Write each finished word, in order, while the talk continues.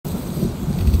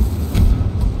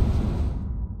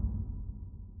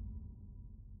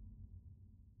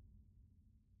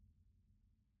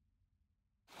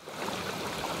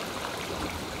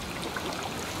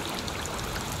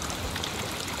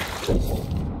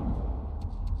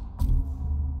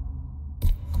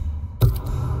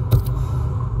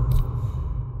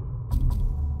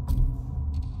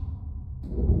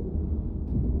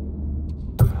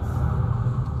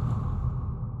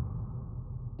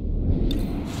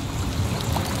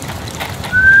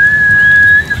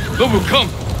Nobu, come!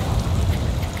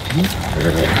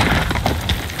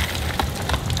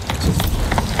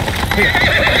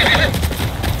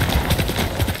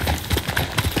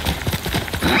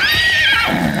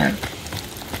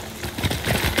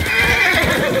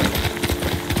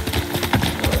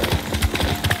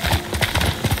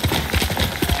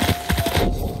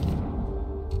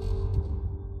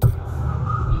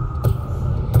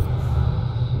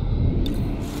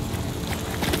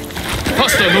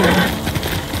 Faster, Nobu!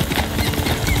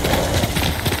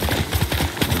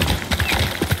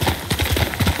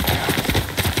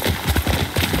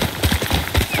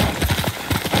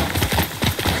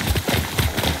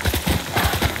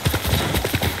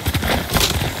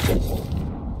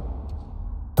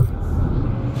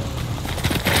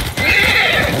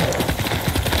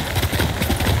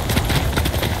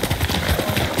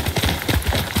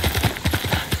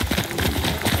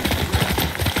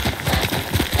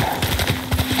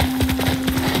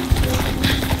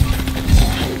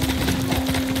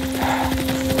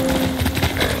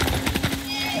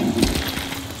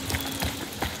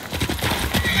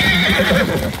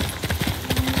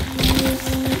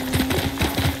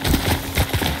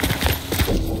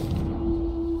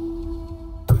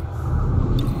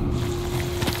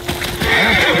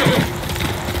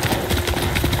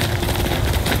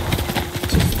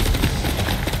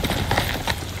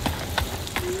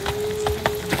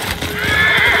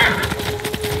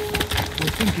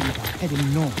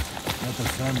 Heading north. Not a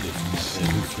family from the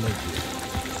city fled here.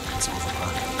 It's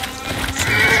overrun.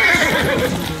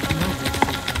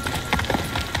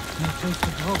 No place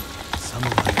to go.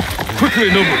 Samurai. Quickly,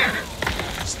 Nobu!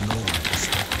 There's no one to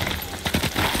stop them.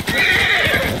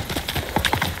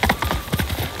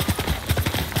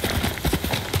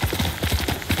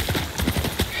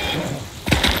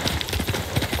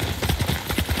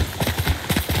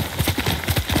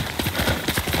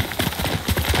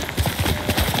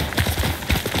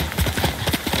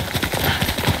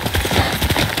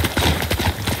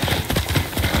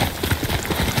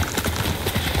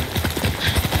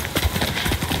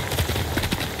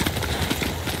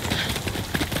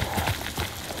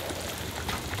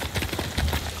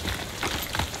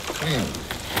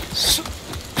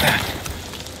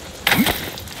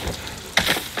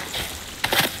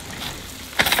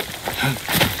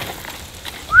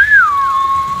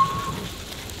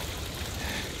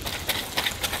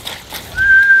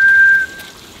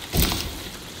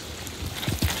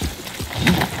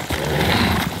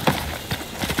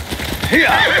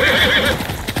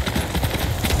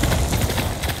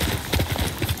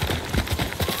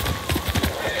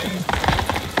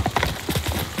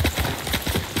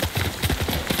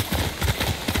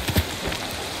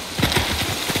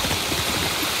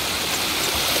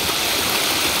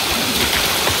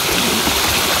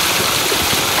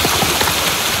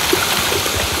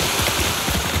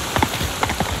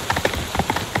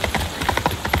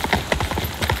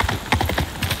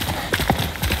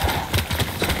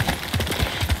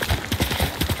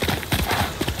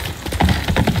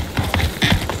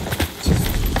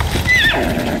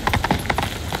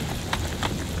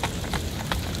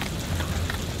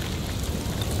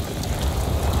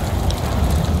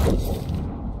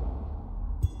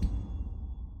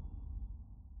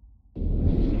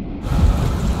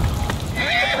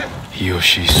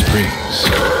 Yoshi Springs.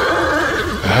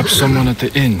 Perhaps someone at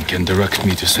the inn can direct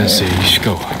me to Sensei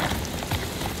Ishikawa.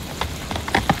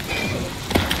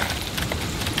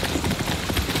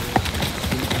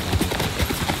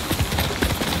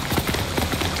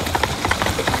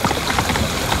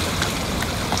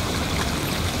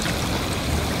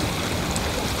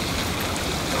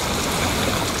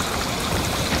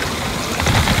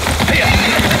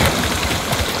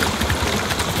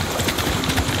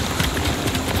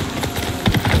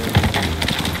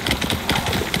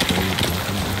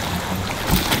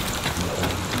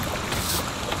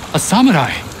 A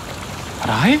samurai? But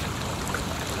I?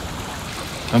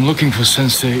 I'm looking for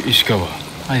Sensei Ishikawa.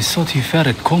 I thought he fell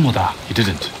at Komoda. He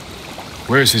didn't.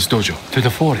 Where is his dojo? To the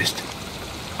forest.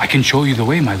 I can show you the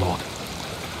way, my lord.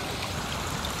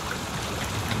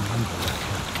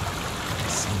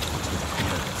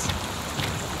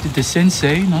 Did the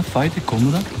sensei not fight at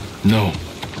Komoda? No.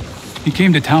 He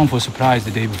came to town for surprise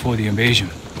the day before the invasion.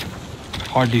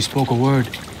 Hardly spoke a word,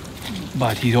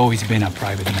 but he's always been a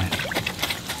private man.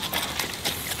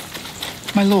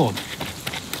 My lord,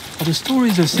 are the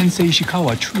stories of Sensei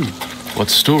Ishikawa true? What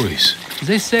stories?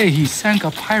 They say he sank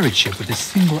a pirate ship with a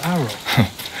single arrow.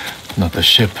 Not the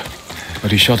ship,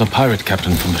 but he shot a pirate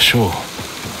captain from the shore.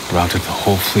 Routed the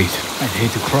whole fleet. I'd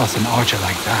hate to cross an archer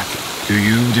like that. Do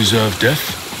you deserve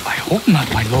death? I hope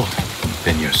not, my lord.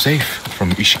 Then you're safe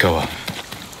from Ishikawa.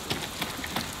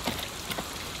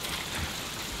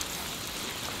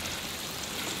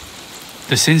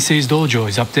 The Sensei's dojo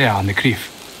is up there on the cliff.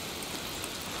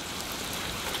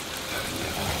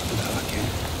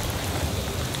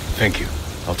 Thank you.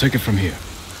 I'll take it from here.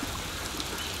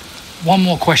 One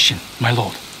more question, my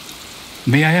lord.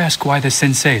 May I ask why the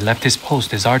Sensei left his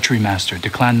post as archery master to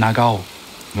Clan Nagao?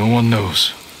 No one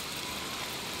knows.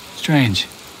 Strange.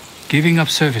 Giving up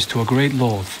service to a great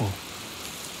lord for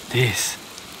this.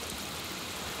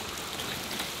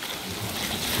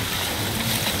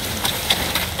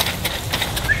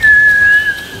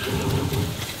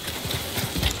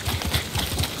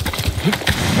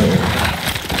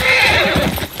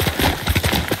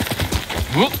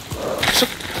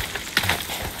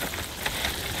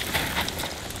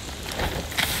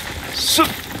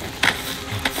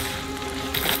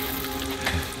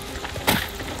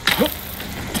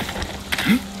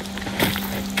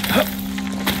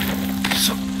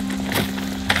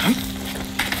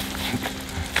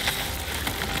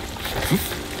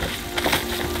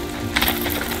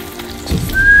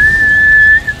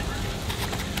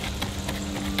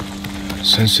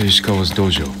 Sensei Ishikawa's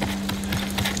dojo.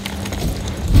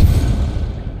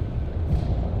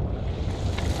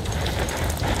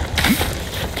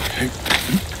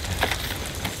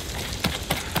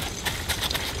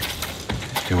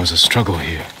 There was a struggle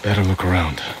here. Better look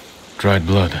around. Dried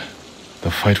blood. The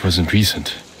fight wasn't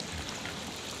recent.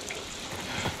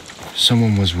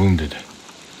 Someone was wounded.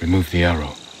 Remove the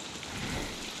arrow.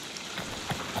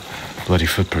 Bloody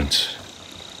footprints.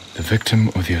 The victim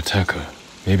or the attacker.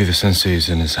 Maybe the sensei is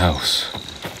in his house.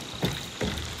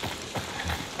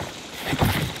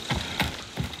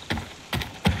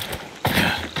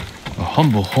 A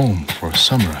humble home for a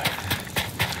samurai.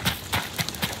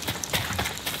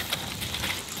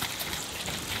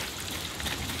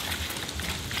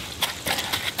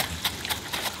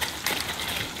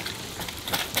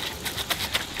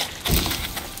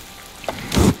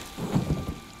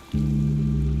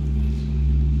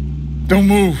 Don't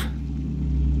move.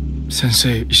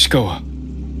 Sensei Ishikawa.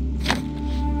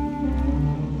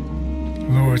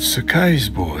 Lord Sakai's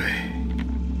boy.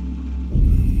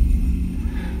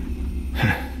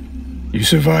 You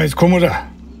survived Komura.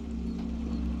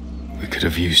 We could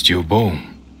have used your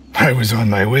bone. I was on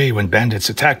my way when bandits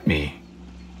attacked me.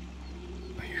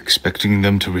 Are you expecting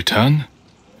them to return?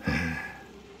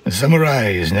 A samurai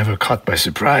is never caught by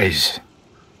surprise.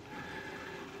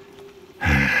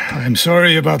 I'm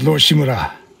sorry about Lord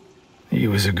Shimura. He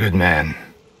was a good man.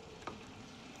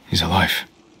 He's alive.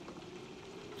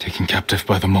 Taken captive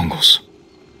by the Mongols.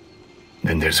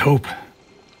 Then there's hope.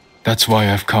 That's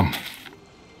why I've come.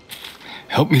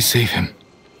 Help me save him.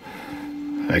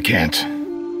 I can't.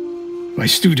 My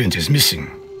student is missing.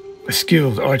 A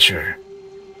skilled archer.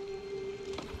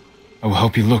 I will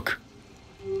help you look.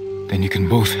 Then you can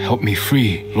both help me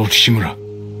free Lord Shimura.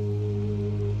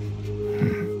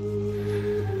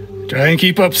 Try and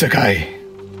keep up, Sakai.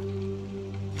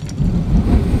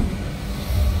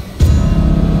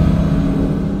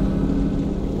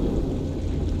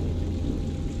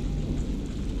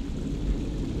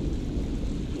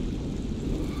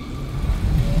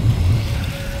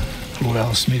 Who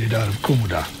else made it out of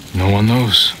Komura? No one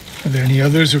knows. Are there any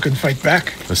others who can fight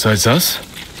back? Besides us?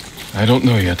 I don't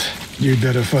know yet. You'd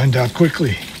better find out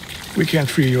quickly. We can't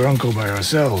free your uncle by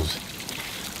ourselves.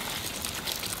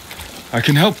 I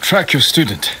can help track your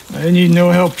student. I need no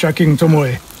help tracking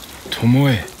Tomoe.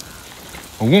 Tomoe.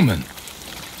 A woman.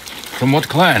 From what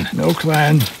clan? No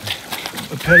clan.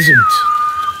 A peasant.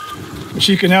 But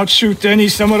she can outshoot any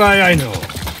samurai I know.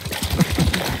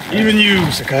 Even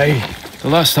you, Sakai. The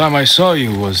last time I saw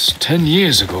you was 10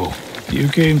 years ago. You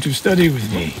came to study with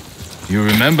me. You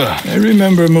remember? I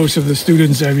remember most of the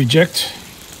students I reject.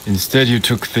 Instead, you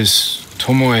took this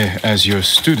Tomoe as your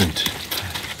student.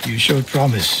 You showed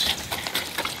promise.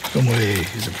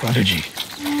 Tomoe is a prodigy.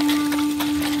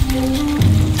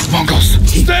 Mongols!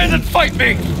 Stand and fight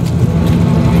me!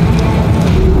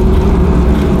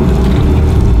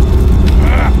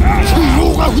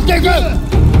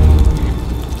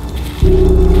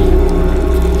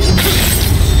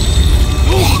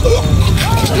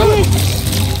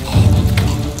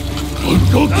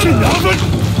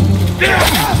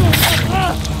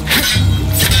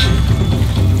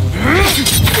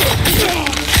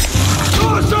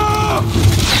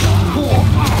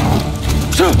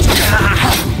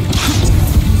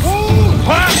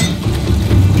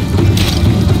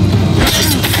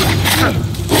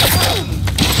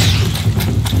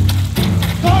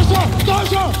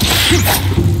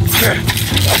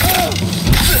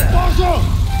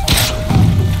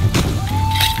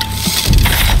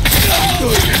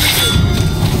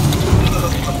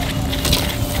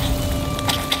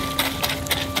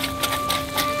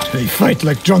 They fight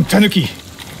like drunk tanuki.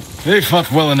 They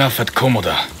fought well enough at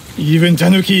Komoda. Even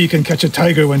tanuki can catch a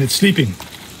tiger when it's sleeping.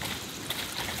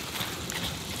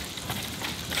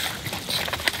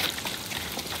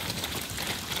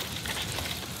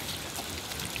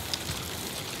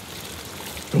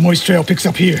 The moist trail picks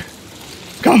up here.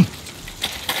 Come!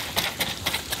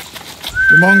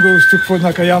 The Mongols took Fort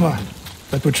Nakayama.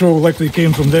 That patrol likely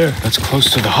came from there. That's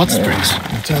close to the hot springs.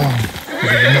 The town will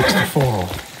be the next to fall.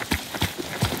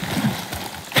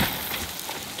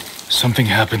 Something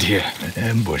happened here. An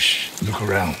ambush. Look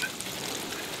around.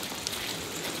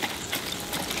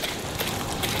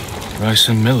 Rice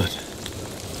and millet.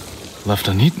 Left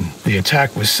uneaten. The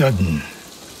attack was sudden.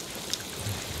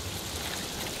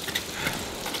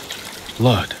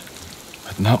 Blood,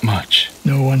 but not much.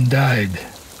 No one died.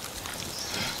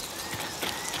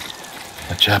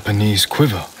 A Japanese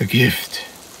quiver. A gift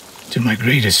to my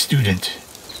greatest student.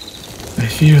 I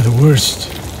fear the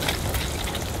worst.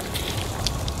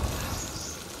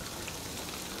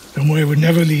 Tomoe would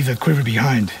never leave that quiver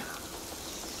behind.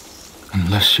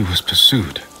 Unless she was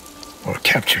pursued. Or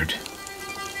captured.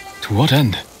 To what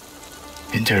end?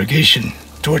 Interrogation.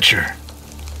 Torture.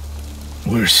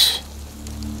 Worse.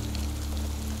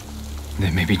 They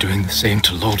may be doing the same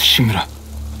to Lord Shimura.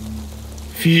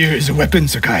 Fear is a weapon,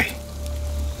 Sakai.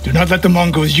 Do not let the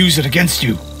Mongols use it against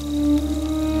you.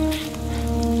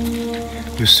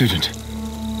 Your student.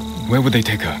 Where would they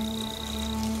take her?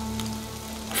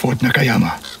 Fort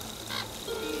Nakayama.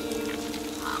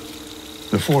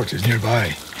 The fort is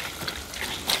nearby.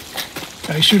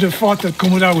 I should have fought at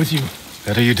Komoda with you.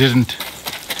 Better you didn't.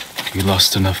 You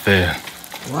lost enough there.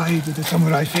 Why did the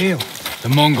samurai fail? The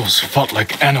Mongols fought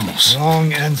like animals.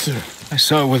 Wrong answer. I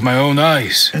saw it with my own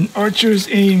eyes. An archer's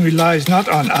aim relies not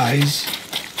on eyes,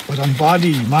 but on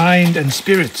body, mind, and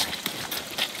spirit.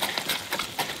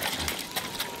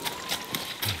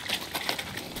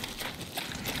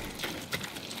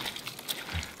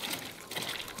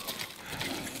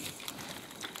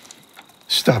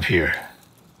 Stop here.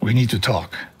 We need to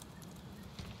talk.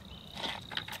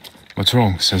 What's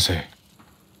wrong, Sensei?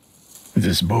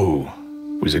 This bow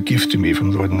was a gift to me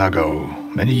from Lord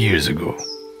Nagao many years ago.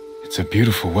 It's a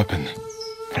beautiful weapon.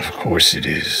 Of course it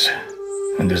is.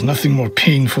 And there's nothing more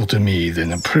painful to me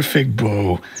than a perfect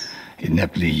bow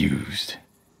ineptly used.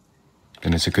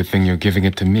 Then it's a good thing you're giving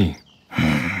it to me.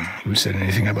 Who said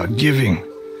anything about giving?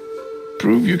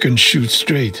 Prove you can shoot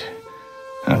straight.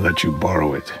 I'll let you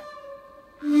borrow it.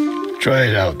 Try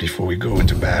it out before we go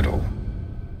into battle.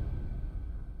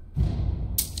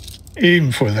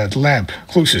 Aim for that lamp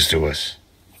closest to us.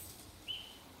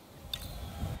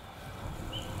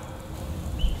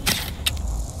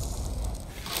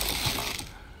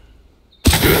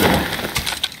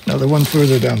 Now the one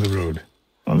further down the road,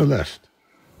 on the left.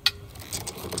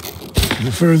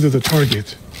 The further the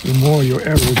target, the more your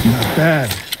arrow is not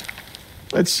bad.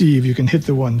 Let's see if you can hit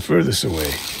the one furthest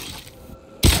away.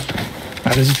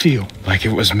 How does it feel? Like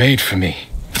it was made for me.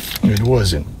 It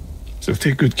wasn't, so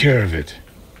take good care of it.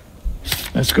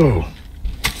 Let's go.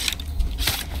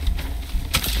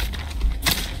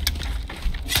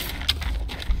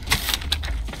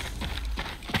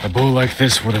 A bow like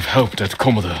this would have helped at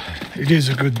Komoda. It is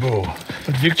a good bow,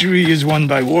 but victory is won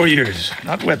by warriors,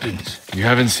 not weapons. You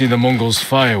haven't seen the Mongols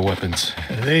fire weapons.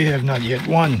 They have not yet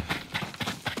won.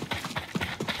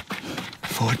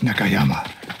 Fort Nakayama.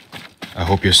 I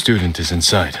hope your student is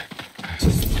inside.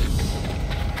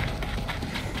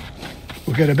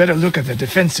 We'll get a better look at the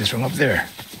defenses from up there.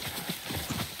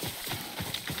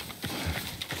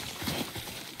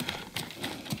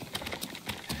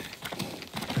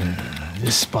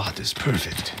 This spot is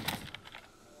perfect.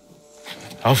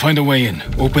 I'll find a way in.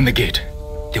 Open the gate.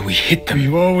 Then we hit them.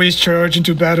 You always charge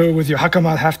into battle with your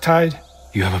hakama half-tied?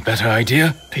 You have a better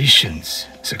idea? Patience,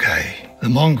 Sakai. The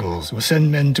Mongols will send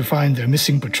men to find their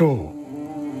missing patrol.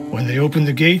 When they open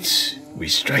the gates, we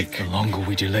strike. The longer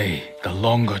we delay, the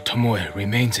longer Tomoe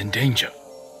remains in danger.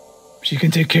 She can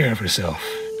take care of herself.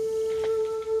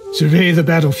 Survey the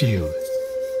battlefield.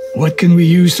 What can we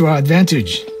use to our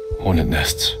advantage? Hornet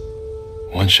nests.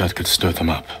 One shot could stir them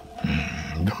up.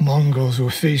 The Mongols will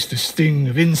face the sting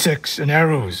of insects and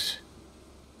arrows.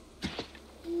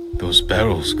 Those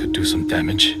barrels could do some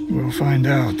damage. We'll find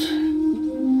out.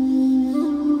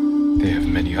 They have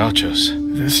many archers.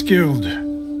 They're skilled,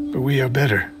 but we are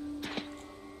better.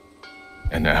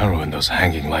 An arrow in those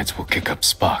hanging lights will kick up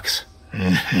sparks.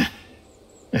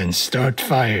 And start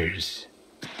fires.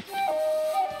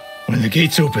 When the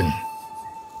gates open,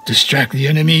 distract the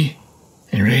enemy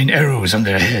and rain arrows on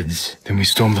their heads. Then we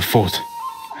storm the fort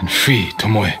and free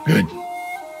Tomoe. Good.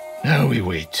 Now we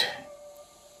wait.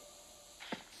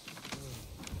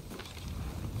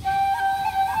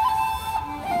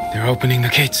 They're opening the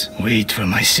gates. Wait for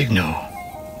my signal.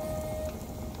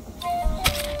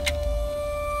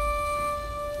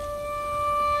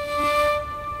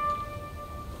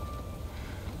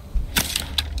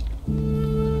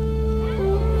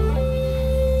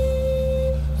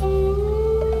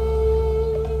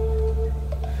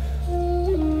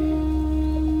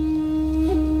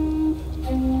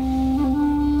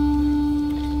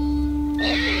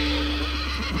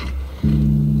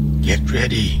 Get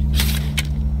ready.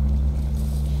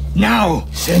 Now,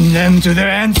 send them to their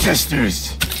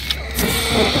ancestors.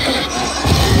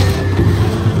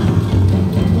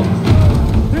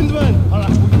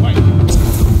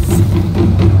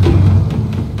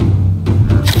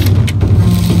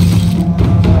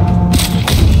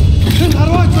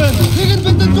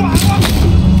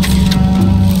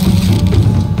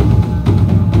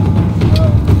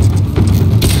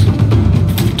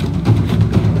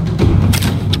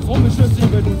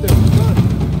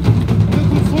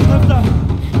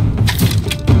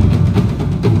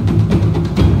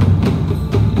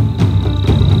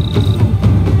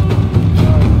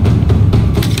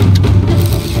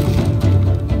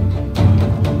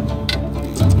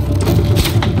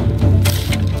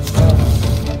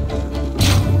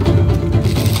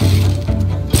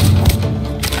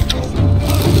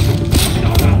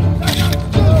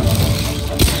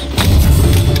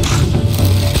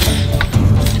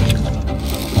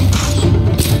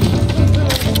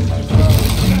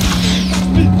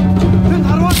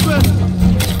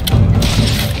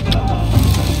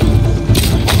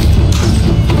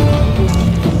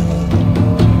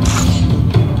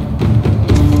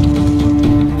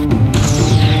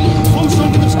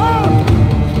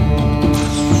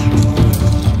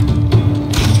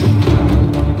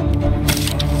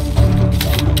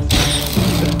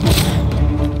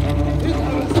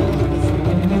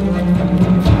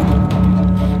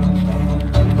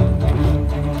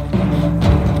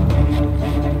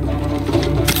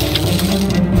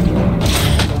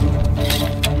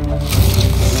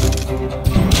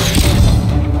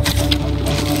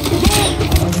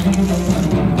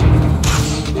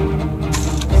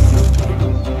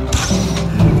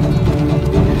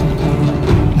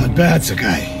 Bad,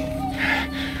 Sakai.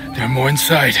 There are more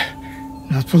inside.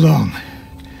 Not for long.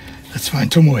 Let's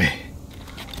find Tomoe.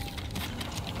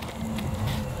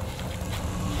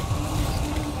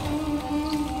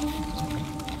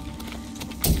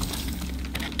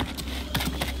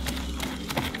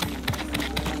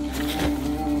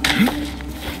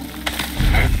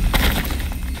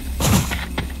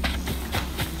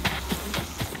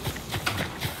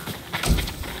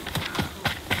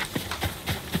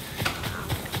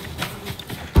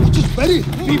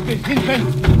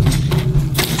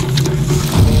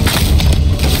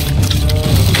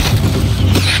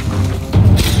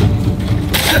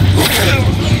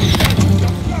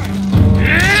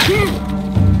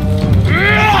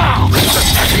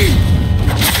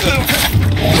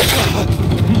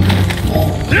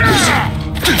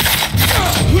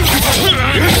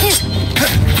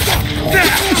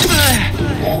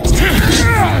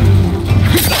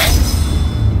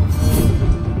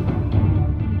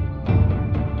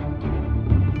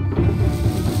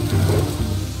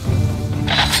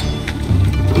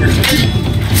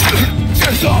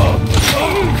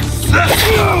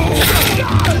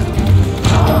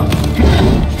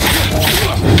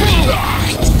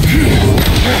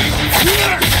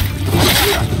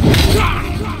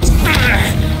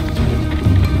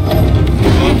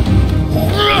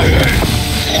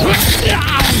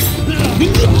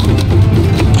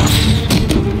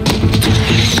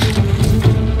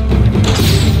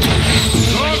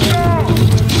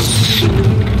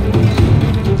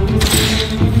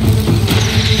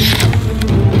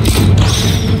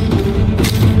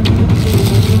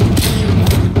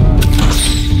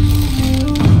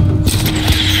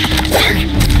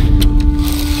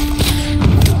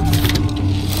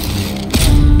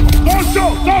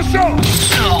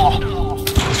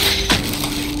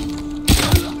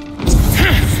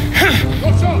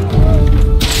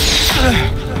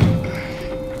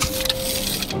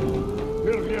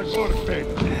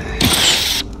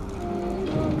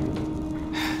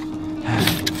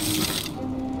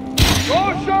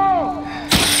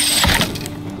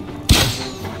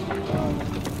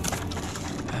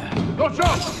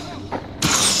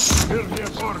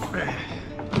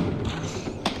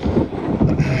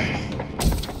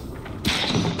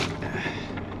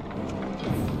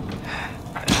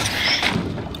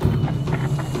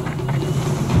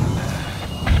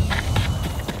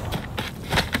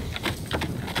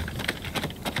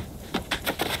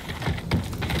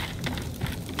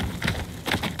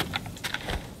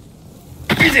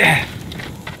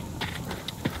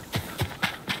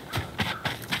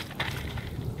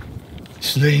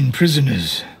 slain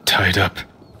prisoners. Tied up.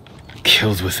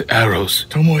 Killed with arrows.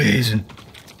 Tomoe isn't...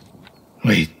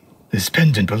 Wait, this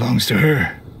pendant belongs to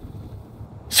her.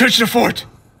 Search the fort!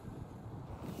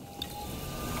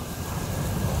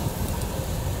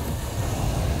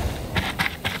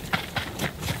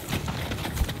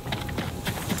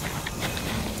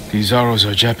 These arrows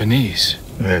are Japanese.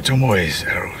 They're Tomoe's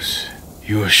arrows.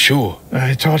 You are sure?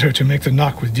 I taught her to make the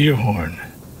knock with deer horn.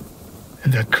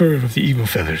 And that curve of the eagle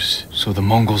feathers. So the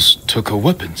Mongols took her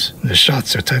weapons? The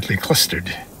shots are tightly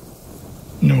clustered.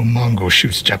 No Mongol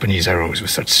shoots Japanese arrows with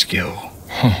such skill.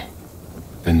 Huh.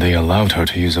 Then they allowed her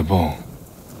to use a bow.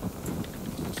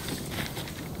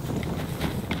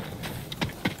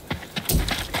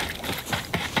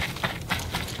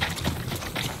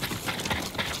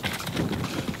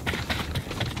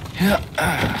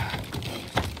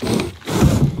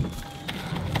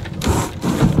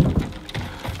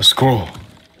 A scroll.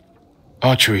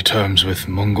 Archery terms with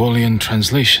Mongolian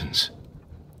translations.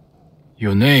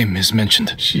 Your name is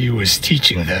mentioned. She was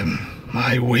teaching them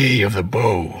my way of the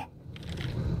bow.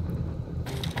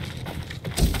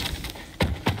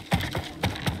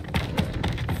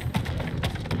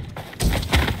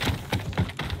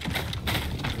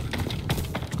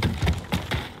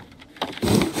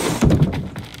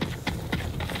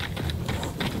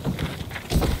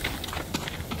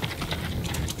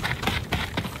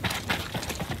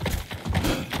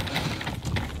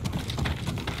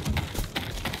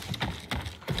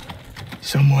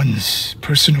 Someone's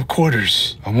personal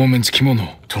quarters. A woman's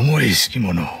kimono. Tomoe's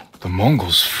kimono. The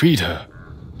Mongols freed her.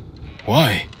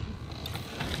 Why?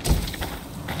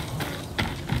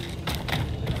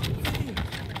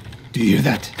 Do you hear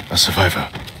that? A survivor.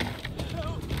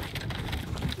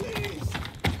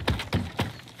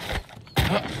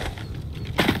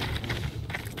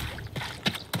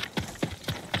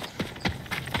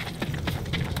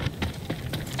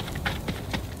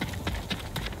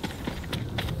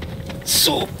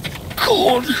 So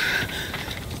cold.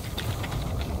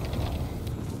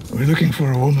 We're looking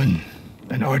for a woman,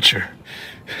 an archer.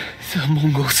 The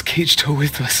Mongols caged her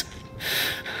with us.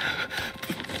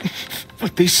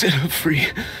 But they set her free.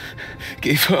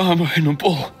 Gave her armor and a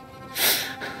bow.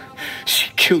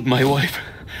 She killed my wife.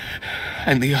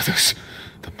 And the others.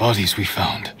 The bodies we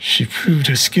found. She proved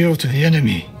her skill to the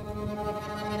enemy.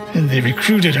 And they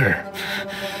recruited her.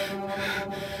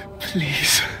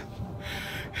 Please.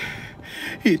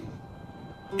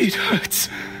 It hurts.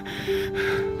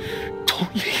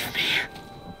 Don't leave me.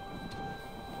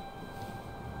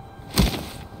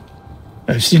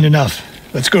 I've seen enough.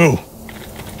 Let's go.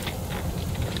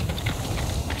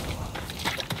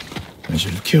 I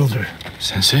should have killed her.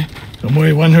 Sensei?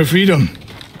 Tomoe won her freedom.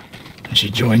 And she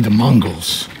joined the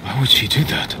Mongols. Why would she do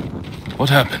that? What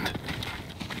happened?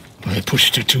 I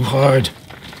pushed her too hard.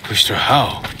 Pushed her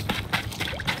how?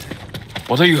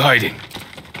 What are you hiding?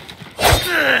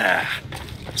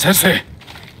 Sensei!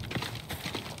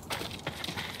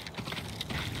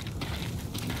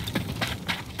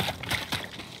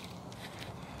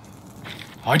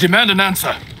 I demand an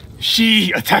answer.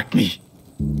 She attacked me.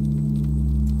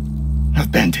 Not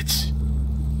bandits.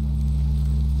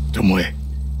 Tomoe.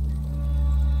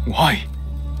 Why?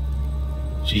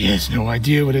 She has no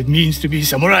idea what it means to be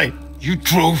samurai. You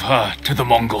drove her to the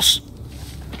Mongols.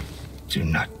 Do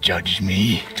not judge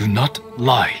me. Do not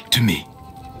lie to me.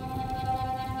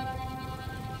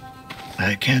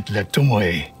 I can't let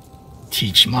Tomoe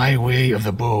teach my way of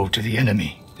the bow to the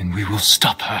enemy. Then we will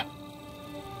stop her.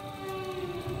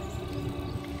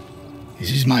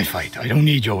 This is my fight. I don't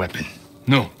need your weapon.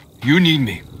 No, you need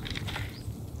me.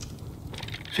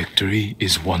 Victory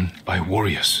is won by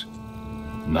warriors,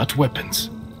 not weapons.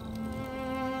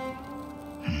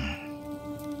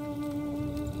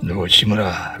 Lord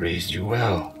Shimura raised you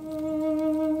well.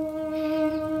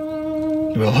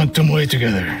 We'll hunt Tomoe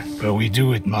together, but we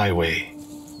do it my way.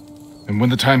 And when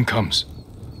the time comes,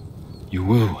 you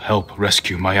will help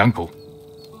rescue my uncle.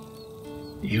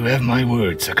 You have my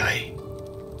word, Sakai.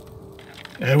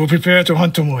 I will prepare to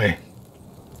hunt Tomoe.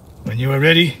 When you are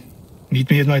ready, meet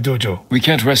me at my dojo. We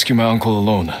can't rescue my uncle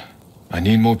alone. I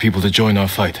need more people to join our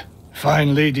fight.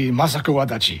 Fine lady Masako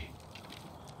Adachi.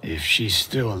 If she's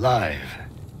still alive,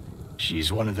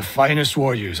 she's one of the finest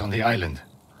warriors on the island.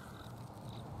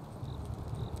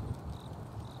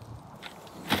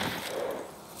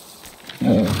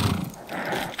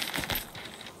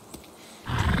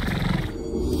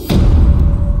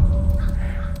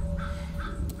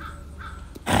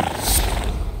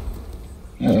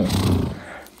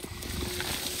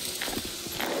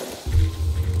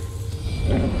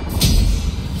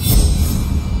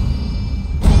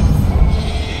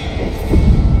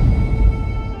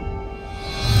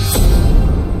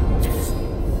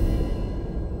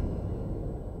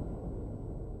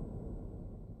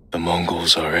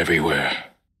 Mongols are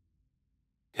everywhere.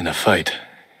 In a fight,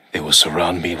 they will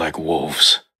surround me like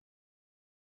wolves.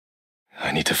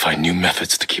 I need to find new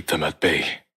methods to keep them at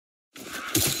bay.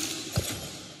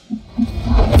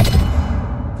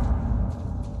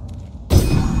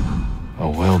 A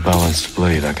well-balanced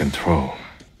blade I can throw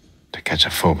to catch a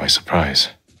foe by surprise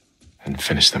and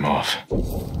finish them off.